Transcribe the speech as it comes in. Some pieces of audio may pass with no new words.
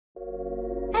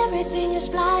Everything is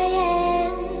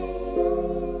flying.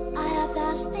 I have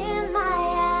dust in my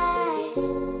eyes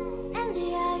and the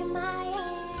eye in my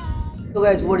ear. So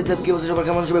guys, what is up?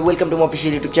 Welcome to my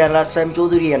official YouTube channel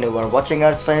Rsfahimchowdhury and you are watching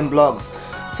Rsfahimvlogs.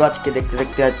 So আজকে দেখতে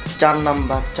দেখতে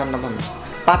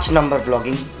 5 number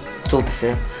vlogging চলতেছে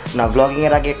না। vlogging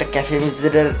এর আগে একটা cafe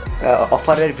ভিজিটের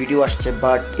অফারের video আসছে,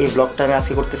 বাট এই ব্লগটা আমি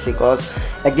আজকে করতেছি কজ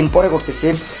একদিন পরে করতেছি।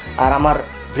 আর আমার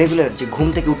রেগুলার যে ঘুম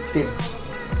থেকে উঠতে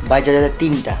বাজে যায়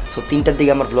 3টা, সো 3টার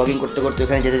দিকে আমার ব্লগিং করতে করতে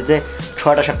ওখানে যেতে যেতে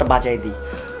 6টা-7টা বাজাই দিই।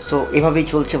 সো এভাবেই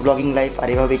চলছে ব্লগিং লাইফ, আর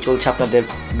এভাবেই চলছে আপনাদের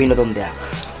বিনোদন দেয়া।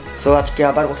 সো আজকে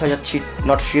আবার কোথায় যাচ্ছি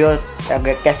নট শিওর,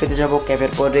 ক্যাফেতে যাব,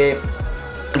 ক্যাফের পরে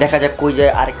দেখা যাক কই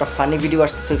যায়। আর একটা ফানি ভিডিও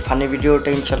আসতেছে, ওই ফানি ভিডিওটা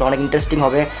ইনশাল্লাহ অনেক ইন্টারেস্টিং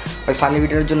হবে। ওই ফানি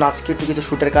ভিডিওর জন্য আজকে একটু কিছু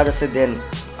শ্যুটের কাজ আছে, দেন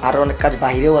আরও অনেক কাজ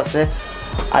বাহিরেও আছে।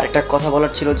 আর একটা কথা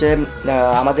বলার ছিল যে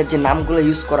আমাদের যে নামগুলো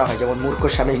ইউজ করা হয়, যেমন মূর্খ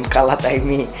শামীম, কালা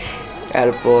তাইমি,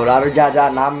 এরপর আরও যা যা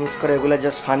নাম ইউজ করে এগুলো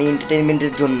জাস্ট ফানি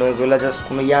এন্টারটেনমেন্টের জন্য, এগুলো জাস্ট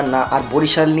কোনো ইয়ার না। আর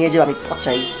বরিশাল নিয়ে যে আমি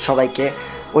পচাই সবাইকে,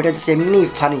 ওইটা জাস্ট এমনি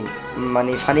ফানি,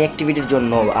 মানে ফানি অ্যাক্টিভিটির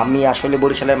জন্য। আমি আসলে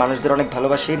বরিশালের মানুষদের অনেক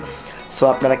ভালোবাসি। সো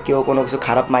আপনারা কেউ কোনো কিছু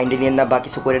খারাপ মাইন্ডে নিয়েন না বা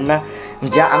কিছু করেন না,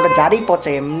 যা আমরা যারই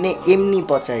পচাই এমনি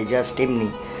পচাই, জাস্ট এমনি।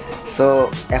 সো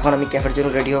এখন আমি ক্যাফের জন্য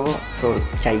রেডি হব, সো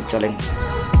চাই চলেন।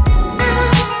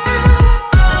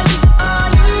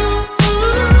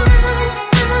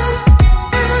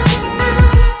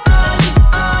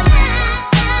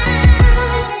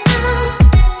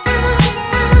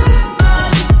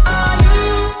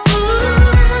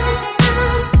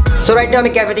 সো রাইট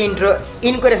আমি ক্যাফেতে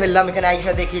ইন করে ফেললাম। এখানে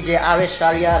আইসা দেখি যে আরেশ,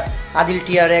 Shahriar, Adil,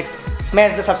 TRX,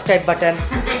 smash the subscribe button,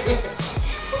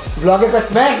 ব্লগে পর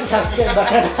smash the subscribe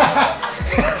button.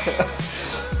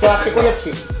 So আজকে কই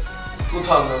যাচ্ছি?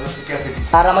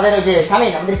 আর আমাদের ওই যে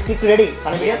সামিন, আমাদের স্ক্রিপ্ট রেডি?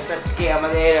 আজকে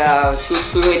আমাদের শুট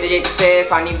শুরু হইতে যাচ্ছে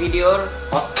ফানি ভিডিওর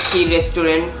অস্থির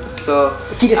রেস্টুরেন্ট। সো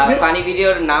ফানি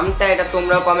ভিডিওর নামটা এটা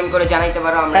তোমরাও কমেন্ট করে জানাইতে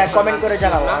পারো, আমরা কমেন্ট করে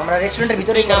জানাবো, আমরা রেস্টুরেন্টের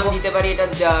ভিতরেই নাম দিতে পারি, এটা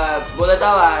বলে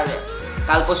দাও। আর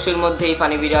কাল পরশুর মধ্যে এই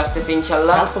ফানি ভিডিও আসতেছে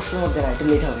ইনশাআল্লাহ। কাল পরশুর মধ্যে না, একটু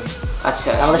লেট হবে। আচ্ছা,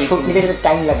 আমাদের শুট নিতে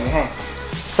টাইম লাগবে। হ্যাঁ,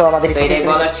 সো আমাদের এটাই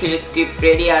বলার ছিল, স্ক্রিপ্ট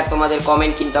রেডি। আর তোমাদের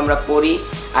কমেন্ট কিন্তু আমরা পড়ি।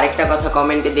 আরেকটা কথা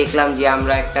কমেন্টে দেখলাম যে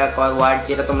আমরা একটা ওয়ার্ড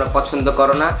যেটা তোমরা পছন্দ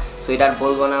করো না, সো এটা আর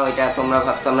বলবো না। ওইটা তোমরা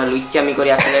ভাবছো আমরা লুইচ্চামি করি,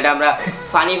 আসলে এটা আমরা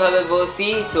ফানি ভাবে বলছি।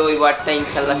 সো ওই ওয়ার্ডটা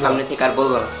ইনশাআল্লাহ সামনে থেকে আর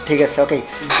বলবো না। ঠিক আছে, ওকে।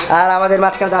 আর আমাদের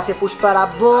মাঝখানে আছে পুষ্পার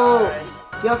আব্বু।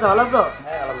 কি অবস্থা, ভালো আছো?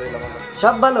 হ্যাঁ আলহামদুলিল্লাহ ভালো।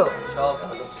 সব ভালো? সব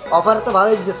ভালো। অফার তো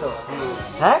ভালোই দিতেছো।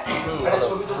 হ্যাঁ,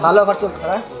 ভালো অফার চলতেছে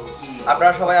না?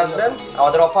 আপনারা সবাই আসবেন,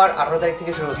 আমাদের অফার 18 তারিখ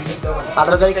থেকে শুরু হচ্ছে,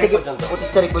 18 তারিখ থেকে 25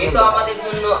 তারিখ পর্যন্ত। এটা আমাদের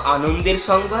জন্য আনন্দের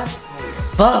সংবাদ।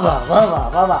 বাবা বাবা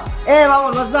বাবা, এ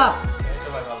মামুন মজা,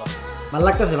 ভালো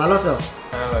লাগতেছে? ভালো আছো?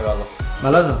 হ্যাঁ ভাই ভালো।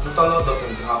 ভালো আছো?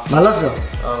 ভালো আছো?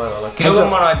 হ্যাঁ ভাই ভালো। কিরকম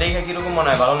মনে হয় দেখে, কিরকম মনে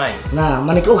হয়? ভালো নাই না,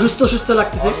 মানে কি অসুস্থ অসুস্থ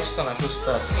লাগতেছে? অসুস্থ না, সুস্থ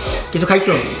আছে। কিছু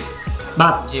খাইছো?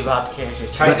 ভাত? জি ভাত খেয়ে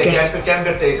এসেছি।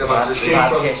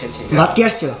 ভাত খেয়ে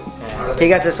আসছো?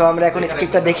 ঠিক আছে, সো আমরা এখন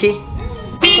স্ক্রিপ্টটা দেখি।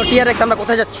 তো টিআরএক্স, আমরা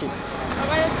কোথায় যাচ্ছি?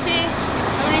 আমরা যাচ্ছি,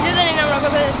 আমি নিজে জানি না আমরা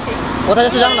কোথায় যাচ্ছি। কোথায়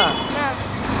যাচ্ছ জানো না? না,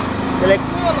 তাহলে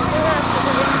তুমি বলো কোথায় যাচ্ছ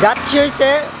তুমি? যাচ্ছি হইছে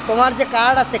তোমার যে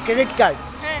কার্ড আছে, ক্রেডিট কার্ড,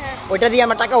 হ্যাঁ হ্যাঁ। ওইটা দিয়ে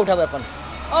আমরা টাকা উঠাবো এখন।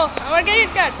 ও, আমার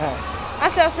ক্রেডিট কার্ড? হ্যাঁ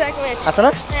আছে আছে, এক মিনিট। আছে না?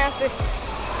 হ্যাঁ আছে।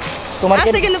 তোমার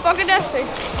আছে কিন্তু পকেটে আছে।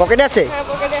 পকেটে আছে? হ্যাঁ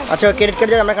পকেটে আছে। আচ্ছা, ক্রেডিট কার্ড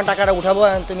দিয়ে আমরা এখন টাকাটা উঠাবো।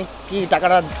 তুমি কি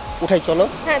টাকাটা উঠাই চলো?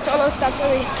 হ্যাঁ চলো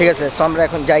তাড়াতাড়ি। ঠিক আছে, সো আমরা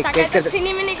এখন যাই ক্রেডিট টাকাটা কার্ড।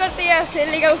 সিনিমিনি করতে আছে,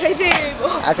 লেগা উঠাইতে হইব।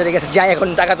 আচ্ছা ঠিক আছে, যাই এখন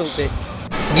টাকা তুলতে।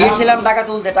 গিয়েছিলাম টাকা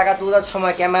তুলতে, টাকা তোলার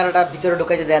সময় ক্যামেরাটা ভিতরে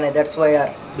ঢুকাইতে দেয় নাই, দ্যাটস ওয়াই আর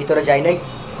ভিতরে যাই নাই।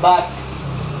 বাট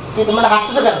কি তোমরা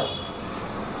হাসতেছো কেন?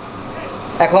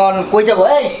 এখন কই যাবো?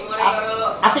 এই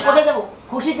আজকে কোথায় যাবো?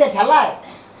 খুশিতে ঠেলায়?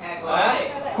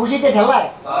 খুশিতে ঠেলায়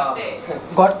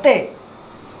ঘরতে?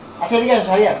 আচ্ছা এদিকে আসো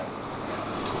শারিয়ার।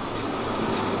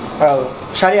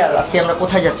 শারিয়ার, আজকে আমরা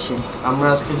কোথায় যাচ্ছি? আমরা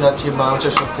আজকে যাচ্ছি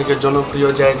বাংলাদেশের সবথেকে জনপ্রিয়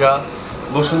জায়গা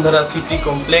বসুন্ধরা সিটি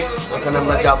কমপ্লেক্স। ওখানে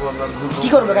আমরা যাবো, আমরা ঘুরবো। কি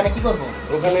করবো এখানে? কি করবো?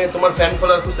 ওখানে তোমার ফ্যান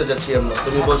ফলোয়ার খুঁজতে যাচ্ছি আমরা।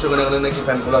 তুমি বলছো ওখানে নাকি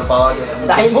ফ্যান ফলোয়ার পাওয়া যায়।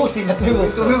 আমি বলছি না,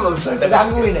 তুমি বলছো এটা,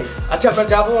 আমি বলি নাই। আচ্ছা, আমরা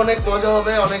যাবো, অনেক মজা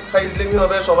হবে, অনেক ফাইজলিমি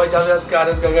হবে, সবাই যাবে আজকে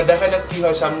আরএস গাঙ্গে। দেখা যাক কি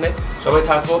হয় সামনে, সবাই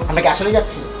থাকো। আমরা কি আসলে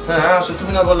যাচ্ছি? হ্যাঁ আসলে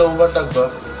তুমি না বললে উবার ডাকবা।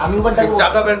 আমি উবার ডাকবো?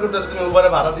 টাকা বের করতে আসলে তুমি উবারে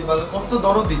ভাড়া দিবা। কত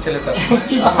দরদি ছেলেটা,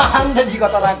 কি আন্দাজি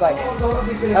কথা না কয়।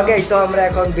 ওকে, সো আমরা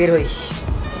এখন বের হই।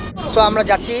 সো আমরা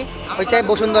যাচ্ছি হয়েছে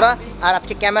বসুন্ধরা, আর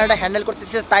আজকে ক্যামেরাটা হ্যান্ডেল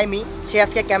করতেছে তাইমি, সে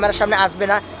আজকে ক্যামেরার সামনে আসবে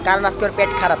না কারণ আজকে ওর পেট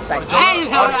খারাপ তাই।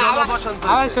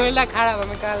 আমার শরীরটা খারাপ,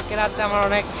 আমি কালকে রাতে আমার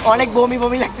অনেক বমি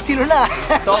বমি লাগতেছিল না,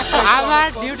 আমার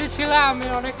ডিউটি ছিল, আমি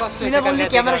অনেক কষ্ট তুই না বললি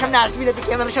ক্যামেরার সামনে আসবি না, তুই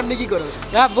ক্যামেরার সামনে কি করছিস?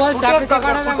 বলছি আপনি যে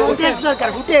কথাটা ফুটেজ দরকার,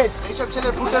 ফুটেজ, এইসব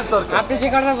ছেলের ফুটেজ দরকার। আপনি যে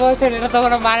কথাটা বলছেন এটা তো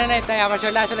কোনো মানে নাই, তাই আমার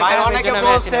শরীরটা আসলে খারাপ, অনেকে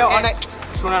বলছে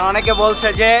শুনেন, অনেকে বলছে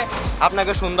যে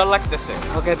আপনাকে সুন্দর লাগতেছে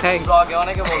ওকে থ্যাঙ্কস। ব্লগে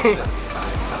অনেকে বলছে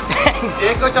যে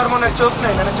কেউ চরমনের চোখ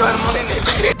নেই, মানে চোখের মনে নেই।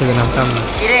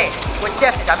 কি রে করতে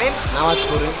আসছিস আমি? নামাজ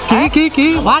পড়ে। কি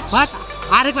হোয়াট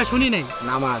আরেকবার শুনি নাই।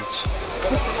 নামাজ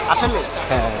আসলে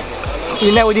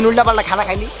তুই না ওই দিন উল্টা পাল্টা খানা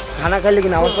খাইলি, খানা খাইলে কি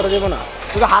নামাজ পড়া যাবো না?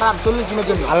 তুই তো হারাম চল্লিশ দিনের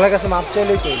জন্য আল্লাহর কাছে মাপ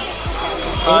চাইলেই তো।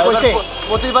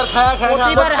 প্রতিবার খায়া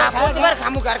প্রতিবার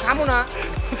খামুক আর খামু না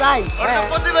তাই।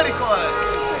 প্রতিবারই খায়।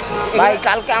 ভাই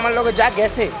কালকে আমার লগে যা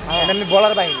গেছে আমি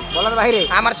বলার বাইরে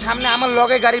আমার সামনে আমার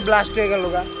লগে গাড়ি ব্লাস্ট হয়ে গেল,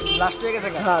 ব্লাস্ট হয়ে গেছে।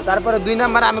 হ্যাঁ, তারপরে 2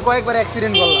 নাম্বার আমি কয়েকবার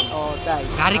অ্যাক্সিডেন্ট করলাম। ও তাই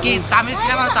গাড়ি কি তামিল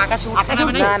ছিল না, তো আকাশে উঠছে না?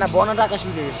 না না, বনাটা আকাশে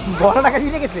উঠে গেছে। বনাটা আকাশে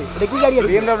উঠে গেছে? এটা কি গাড়ি?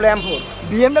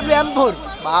 BMW M4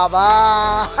 বাবা।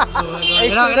 এই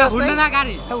এটা হুন্ডা না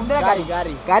গাড়ি? হুন্ডা গাড়ি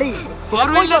 4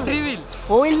 হুইল না 3 হুইল?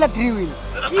 4 হুইল না 3 হুইল?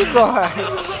 কি কয়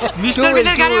মিস্টার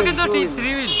বিনের গাড়িও কিন্তু 3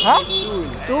 হুইল। হ্যাঁ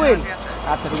 2 হুইল।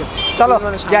 আচ্ছা ঠিক আছে চলো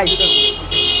যাই।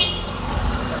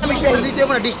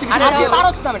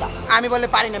 আমি বলে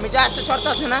পারি না, আমি জাস্ট চর্চা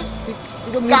আছে না,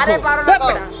 কারে পারো না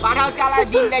পাড়াও চালায়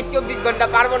দিন রাত 24 ঘন্টা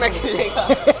পারবো না কি?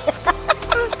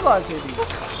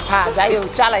 হ্যাঁ যাই হোক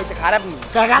চালাইতে খারাপ নেই,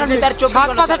 তার 24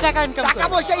 ঘন্টা টাকা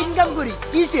পয়সা ইনকাম করি।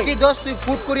 কি দোষ, তুই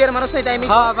ফুড কুরিয়ার মানুষ নাই তাই আমি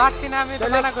হ্যাঁ পারছি না, আমি তো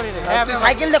মানা করি না। তুই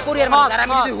সাইকেল দিয়ে কুরিয়ার মানুষ, আর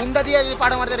আমি যদি হুন্ডা দিয়ে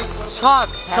পাড়ো মারতে শখ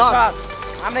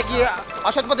আমরা কি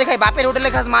অসৎ পথে খাই? বাপের হোটেলে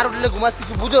খাস, মার হোটেলে ঘুমাস,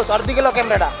 কিছু বুঝো? তোর দিকে লো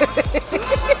ক্যামেরাটা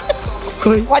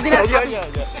কয়দিন আর খাবি?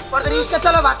 পরে রিস্কা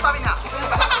চালো ভাত পাবি না,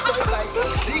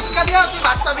 রিস্কা দিয়েও তুই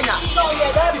ভাত পাবি না।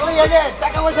 তুই এই যে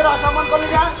টাকা পয়সার অসম্মান করলি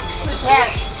না, তুই শেষ,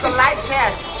 তোর লাইফ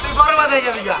শেষ, তুই বরবাদ হয়ে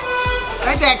যাবি যা।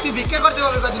 তাই তো একটু ভিক্ষা করতে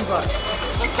পারবি কদিন পর,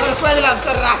 তোর করে দিলাম,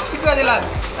 তোর রাশি করে দিলাম।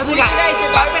 তুই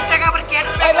বাপের টাকা আবার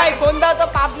কেটে এই ভাই ফোন দাও তো,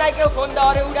 পাপ নাই কেউ ফোন দাও,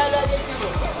 আরে উড়া লয়ে যাই দিব।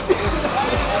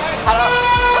 খারাপ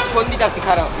ফোন দিতাছি,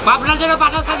 খারাপ আপনার জন্য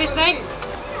পাঠাও সার্ভিস নাই?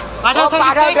 পাঠাও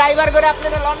পাঠাও সার্ভিস ড্রাইভার করে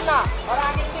আপনারা লন না, ওরা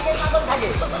আগে থেকে পাগল থাকে।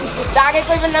 তা আগে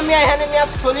কইবেন না মিয়া, এখানে মিয়া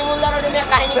সলিমুল্লাহর ওটা মিয়া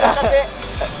কাহিনী করতেছে।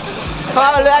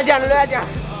 হ্যাঁ লয়া যান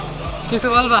কিছু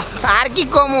বলবা? আর কি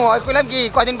কম হয় কইলাম কি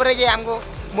কদিন পরে যে আমগো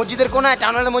মসজিদের কোনায়,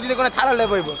 টাউনের মসজিদের কোনায় থালা লয়ে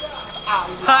বইব।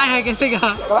 হ্যাঁ গেছে গা,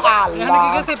 আল্লাহ কি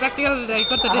গেছে প্র্যাকটিক্যাল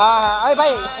করতে? হ্যাঁ ওই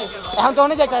ভাই এখন তো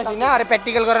অনেক যাইতাছি না, আরে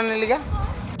প্র্যাকটিক্যাল করানোর লিগা।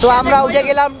 তো আমরা উঠে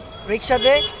গেলাম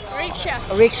রিকশাতে।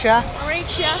 রিকশা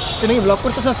তুমি ব্লগ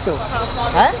করতেছস তো?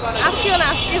 হ্যাঁ আজকেও না,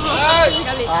 আজকে ব্লগ করতেছি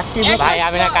খালি। আজকে ভাই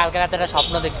আমি না কালকে রাতে একটা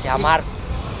স্বপ্ন দেখছি, আমার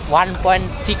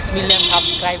 1.6 মিলিয়ন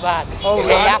সাবস্ক্রাইবার।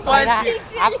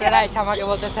 আপনারা এসে আমাকে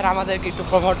বলতেছেন আমাদেরকে একটু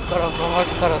প্রমোট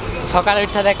করো। সকালে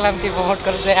উঠে দেখলাম কি প্রমোট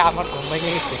করতে, আমার ঘুম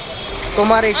ভেঙে গেছে।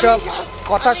 তোমার এইসব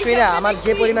কথা শুনে আমার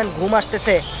যে পরিমাণ ঘুম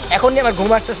আসতেছে, এখনই আমার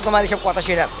ঘুম আসতেছে তোমার এইসব কথা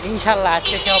শুনে। ইনশাল্লাহ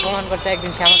আজকে সে অপমান করছে,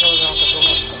 একদিন সে আমাকে বলবে আমাকে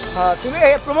প্রমোট। হ্যাঁ তুমি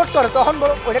প্রমোট করো, তখন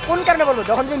বলো ওটা কোন কারণে বলবো,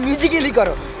 যখন তুমি মিউজিক্যালি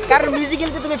করো, কারণ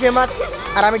মিউজিক্যালিতে তুমি ফেমাস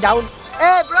আর আমি ডাউন।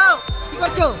 এ ব্রো কি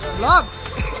করছো ব্লগ?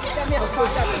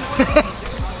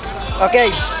 ওকে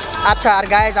আচ্ছা, আর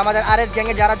গাইজ আমাদের আরএস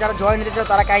গ্যাংয়ে যারা জয়েন হতে চাও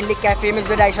তারা কাইন্ডলি ক্যাফে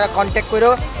এমএসবিডি আইসা কন্ট্যাক্ট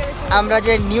করো। আমরা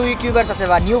যে নিউ ইউটিউবার্স আছে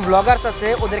বা নিউ ব্লগার্স আছে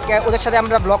ওদের সাথে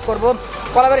আমরা ব্লগ করব,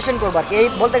 কোলাবোরেশন করবো আর কি, এই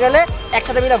বলতে গেলে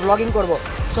একসাথে মিলে ব্লগিং করবো।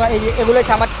 সো এগুলো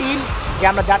হচ্ছে আমার টিম, যে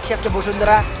আমরা যাচ্ছি আজকে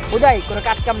বসুন্ধরা, বোঝাই কোনো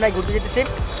কাজ কাম নাই, ঘুরতে যেতেছি।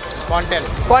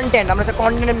 কন্টেন্ট আমরা হচ্ছে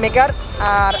কন্টেন্ট মেকার।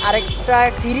 আর আরেকটা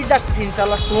সিরিজ আসতেছি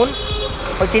ইনশাআল্লাহ শুন,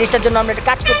 ওই সিরিজটার জন্য আমরা একটা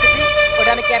কাজ করতেছি,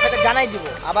 ওটা আমি ক্যাফেতে জানাই দিব,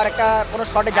 আবার একটা কোনো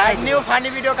শর্টে জানাই দিব। New funny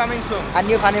video coming soon.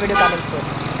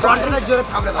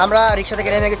 আমরা রিক্সা থেকে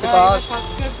নেমে গেছি, কজ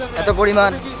এত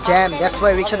পরিমাণ জ্যাম, দ্যাটস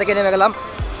ওয়াই রিক্সা থেকে নেমে গেলাম।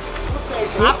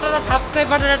 আপনারা সাবস্ক্রাইব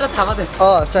বাটনটা থামা দেন। ও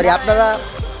সরি, আপনারা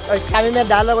ওই শামিমের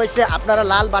ডায়লগ হয়েছে, আপনারা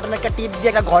লাল বাটন একটা টিপ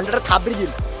দিয়ে একটা ঘন্টাটা থাপড়ি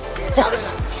দিন।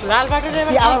 লাল বাটনে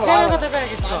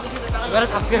এবার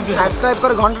সাবস্ক্রাইব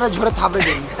করে ঘন্টাটা জোরে থাপড়ে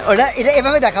দিন। ওটা এটা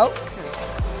এভাবে দেখাও,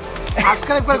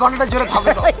 সাবস্ক্রাইব করে ঘন্টাটা জোরে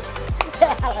থাপড়ে দাও।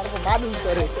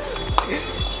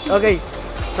 ওকে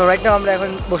সো রাইট নাও আমরা এখন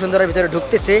বসুন্ধরার ভিতরে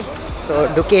ঢুকতেছি। সো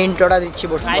ঢুকে ইন্ট্রোটা দিচ্ছি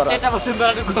বসুন্ধরা।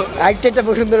 আইটেটা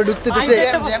বসুন্ধরা ঢুকতেছে,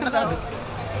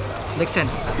 দেখছেন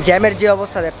জ্যামের যে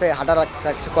অবস্থা, দেখছে হাঁটা রাখছে,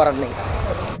 কিছু করার নেই।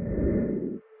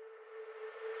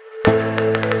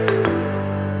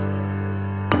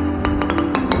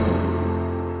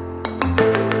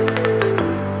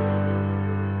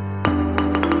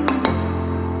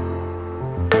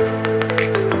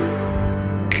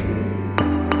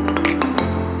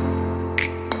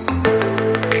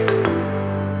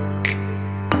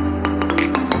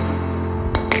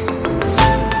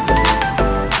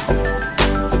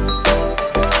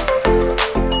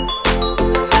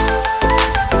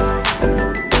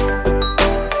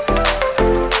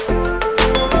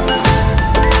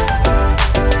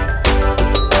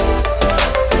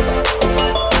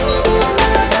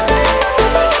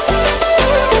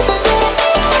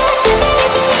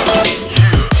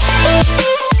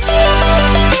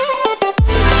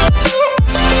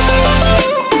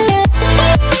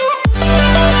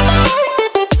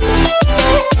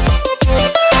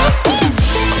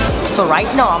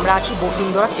 আমরা আছি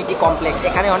বসুন্ধরা সিটি কমপ্লেক্স।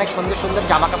 এখানে অনেক সুন্দর সুন্দর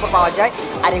জামা কাপড় পাওয়া যায়,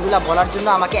 আর এগুলো বলার জন্য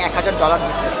আমাকে $1000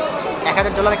 দিচ্ছে।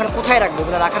 $1000 এখানে কোথায় রাখবো?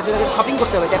 এগুলো রাখার জন্য শপিং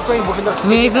করতে হবে। দ্যাটস ওয়াই আমি বসুন্ধরা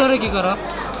তুমি এই ফ্লোরে কি করো?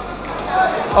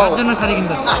 তার জন্য শাড়ি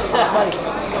কিনতে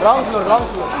রং ফ্লোর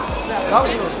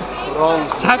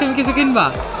শাড়ি কিছু কিনবা?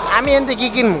 আমি এনতে কি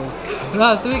কিনবো?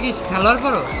 তুমি কি সালোয়ার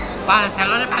পরো?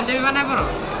 সালোয়ারে পাঞ্জাবি বানায় পরো?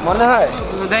 মনে হয়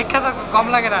দেখা তো কম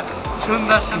লাগে না।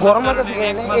 সুন্দর গরম লাগছে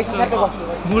এসি সাথে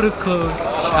মূর্খ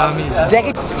আমি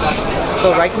জ্যাকেট। সো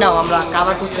রাইট নাও আমরা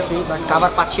কাভার খুঁজতেছি, বাট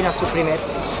কাভার পাচ্ছি না সুপ্রিমের।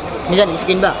 তুমি জানিস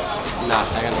কিনবা? না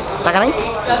টাকা নাই।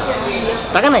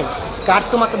 টাকা নাই? কার্ড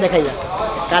তো মাত্র দেখাই যা,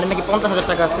 কার্ড নাকি 50,000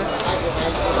 টাকা আছে।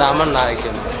 আমার না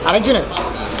আরেকজনের?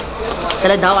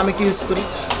 তাহলে দাও, আমি একটু ইউজ করি।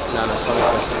 না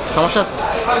সমস্যা আছে?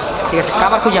 ঠিক আছে,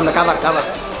 কাভার খুঁজি আমরা। কাভার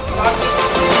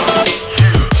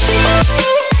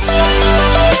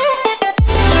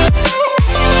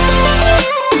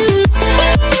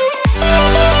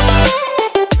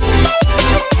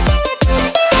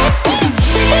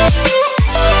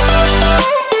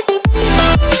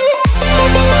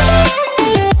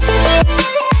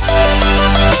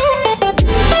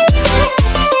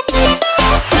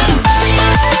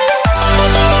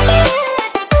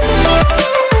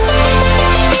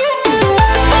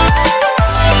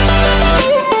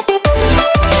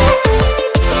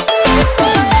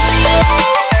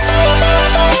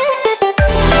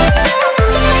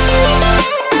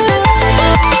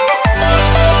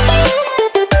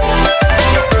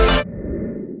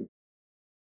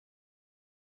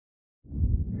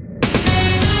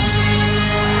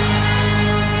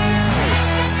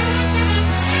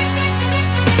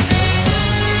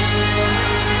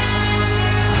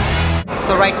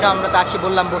সো রাইট নাও আমরা তো আসি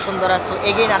বললাম বসুন্ধরা। সো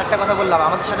এগেইন আরেকটা কথা বললাম,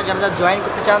 আমাদের সাথে যারা যারা জয়েন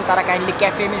করতে চান তারা কাইন্ডলি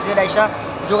ক্যাফে এমএসডি আইসা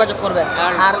যোগাযোগ করবেন।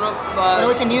 আর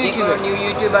হচ্ছে নিউ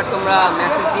ইউটিউবার তোমরা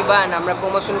মেসেজ দিবা, আমরা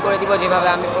প্রমোশন করে দিব যেভাবে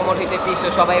আমি প্রমোট হইতেছি। সো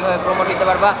সবাই এভাবে প্রমোট হইতে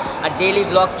পারবা। আর ডেইলি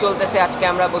ব্লগ চলতেছে। আজকে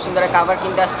আমরা বসুন্ধরা কাভার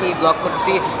কিনতে আসছি, ব্লগ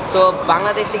করতেছি। সো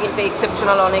বাংলাদেশে কিন্তু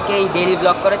এক্সেপশনাল অনেকেই ডেইলি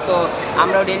ব্লগ করে, সো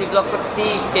আমরাও ডেইলি ব্লগ করতেছি।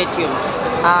 Stay tuned.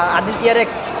 আর আদিল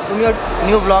টিআরএক্স, তুমিও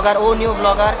নিউ ব্লগার, ও নিউ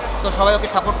ব্লগার। তো সবাই ওকে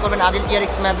সাপোর্ট করবেন। Adil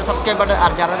TRX match subscribe button.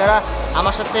 আর যারা যারা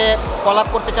আমার সাথে কলাপ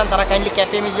করতে চান তারা কাইন্ডলি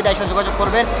ক্যাফে এমএসডি আইসা যোগাযোগ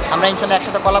করবেন। আমরা ইনশাল্লাহ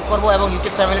একসাথে কলাপ করবো এবং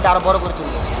ইউটিউব ফ্যামিলিটা আরও বড় করে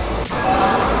তুলবো।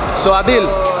 সো আদিল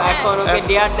এখন ওকে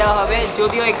ডেয়ার দেওয়া হবে,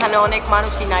 যদিও এখানে অনেক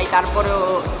মানুষই নাই, তারপরেও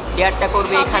ডেয়ারটা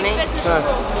করবে এখানে।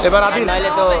 এবার আদিল নাহলে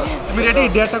তো তুমি রেডি?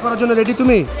 ডেয়ারটা করার জন্য রেডি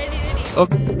তুমি?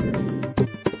 ওকে।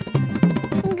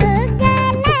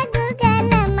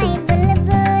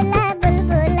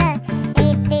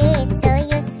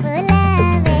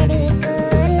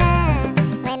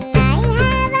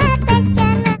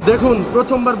 দেখুন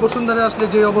প্রথমবার বসুন্ধরা আসলে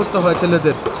যে অবস্থা হয়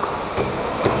ছেলেদের,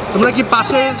 তোমরা কি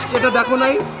পাশে এটা দেখো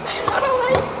নাই?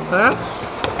 হ্যাঁ,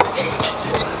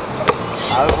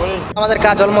 আমাদের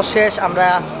কাজ অলমোস্ট শেষ। আমরা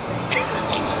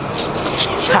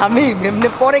শামিম এমনি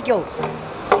পরে কেউ,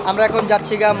 আমরা এখন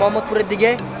যাচ্ছি গা মোহাম্মদপুরের দিকে।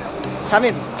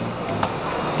 শামিম,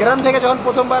 গ্রাম থেকে যখন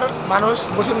প্রথমবার মানুষ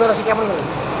বসুন্ধরা আসে কেমন লাগে?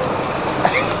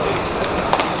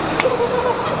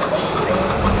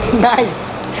 Nice,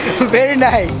 very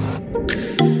nice.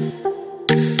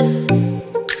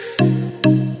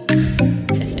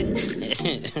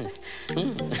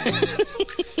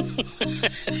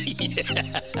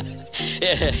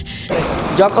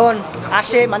 যখন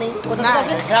আসে মানে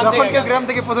যখন কেউ গ্রাম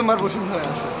থেকে প্রথমবার বসুন্ধরা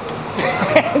আসে,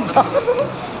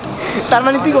 তার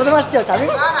মানে তুই প্রথম আসছিস? আমি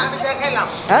দেখাইলাম।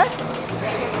 হ্যাঁ,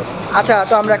 আচ্ছা।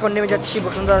 তো আমরা এখন নেমে যাচ্ছি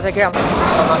বসুন্ধরা থেকে।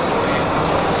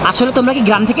 আসলে তোমরা কি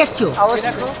গ্রাম থেকে আসছো?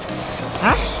 অবশ্যই।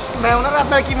 হ্যাঁ ভাই, ওনারা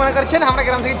আপনারা কি মনে করছেন আমরা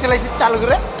গ্রাম থেকে চলে এসেছি চালু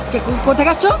করে? কোথায়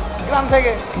আসছো? গ্রাম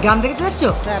থেকে। গ্রাম থেকে চলে আসছো?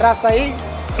 হ্যাঁ, রাজশাহী।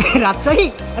 রাজশাহী?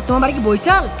 আর তোমার বাড়ি কি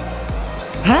বৈশাল?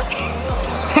 হ্যাঁ,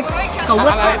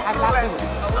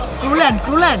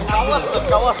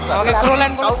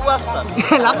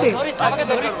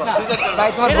 ভাই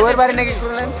তোমার বউয়ের বাড়ি নাকি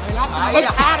করলেন?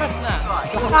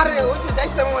 আরে ওই সে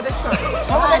যাইতে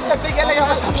তুই গেলে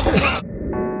আমার সব শেষ।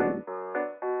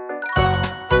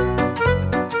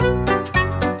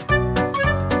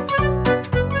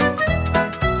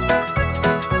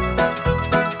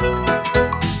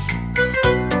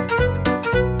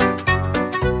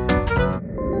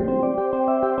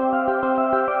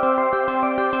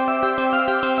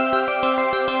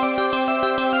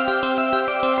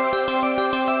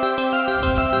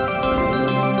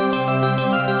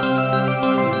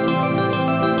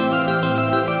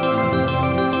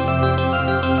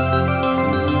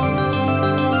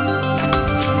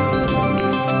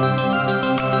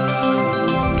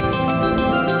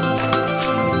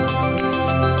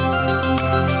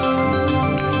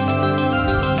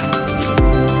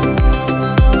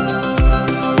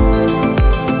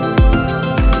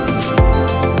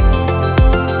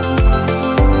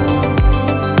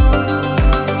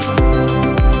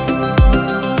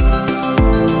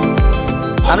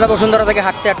 আমরা বসুন্ধরা থেকে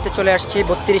হাঁটতে হাঁটতে চলে আসছি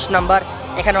 32 নাম্বার।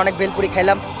 এখানে অনেক ভেলপুরি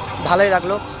খাইলাম, ভালোই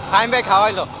লাগলো। ফাহিম ভাই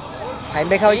খাওয়াইলো, ফাহিম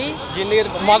ভাই খাওয়াইছি জিন্দেগির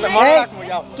মজা রাখমু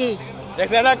যাও কি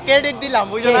দেখছেন না, ক্রেডিট দিলাম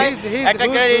বুঝছো না, একটা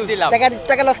ক্রেডিট দিলাম।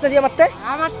 টাকা লস না দিয়ে মারতে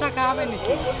আমার টাকা হবে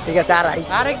নিছি। ঠিক আছে, আর আইস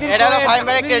আরেকদিন এটা হলো ফাহিম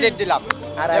ভাই ক্রেডিট দিলাম,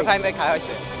 আর আর ফাহিম ভাই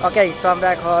খাওয়াইছে। ওকে, সো আমরা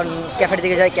এখন ক্যাফের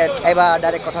দিকে যাই। এবার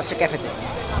ডাইরেক্ট কথা হচ্ছে ক্যাফেতে।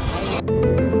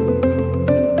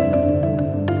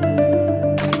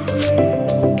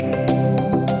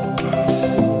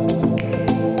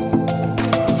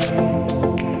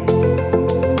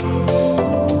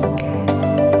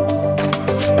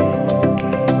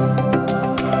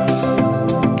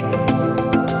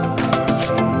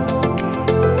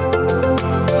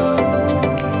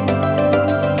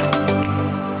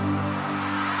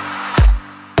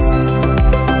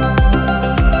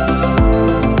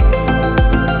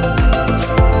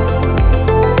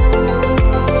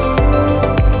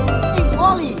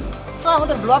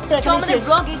 আমাদের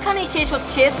ব্লগ এখানেই শেষ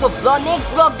হচ্ছে। সো নেক্সট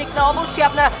ব্লগ দেখতে অবশ্যই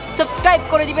আপনারা সাবস্ক্রাইব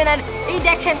করে দিবেন। এন্ড এই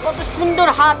দেখেন কত সুন্দর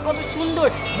হাত, কত সুন্দর,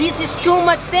 this is too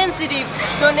much sensitive.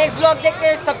 So next blog দেখতে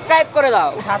সাবস্ক্রাইব করে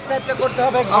দাও। সাবস্ক্রাইবটা করতে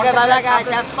হবে। Okay bye bye guys,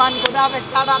 have fun. খোদা হাফেজ,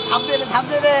 টাটা,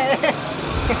 থামরে দে।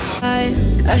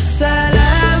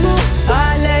 আসসালামু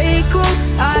আলাইকুম।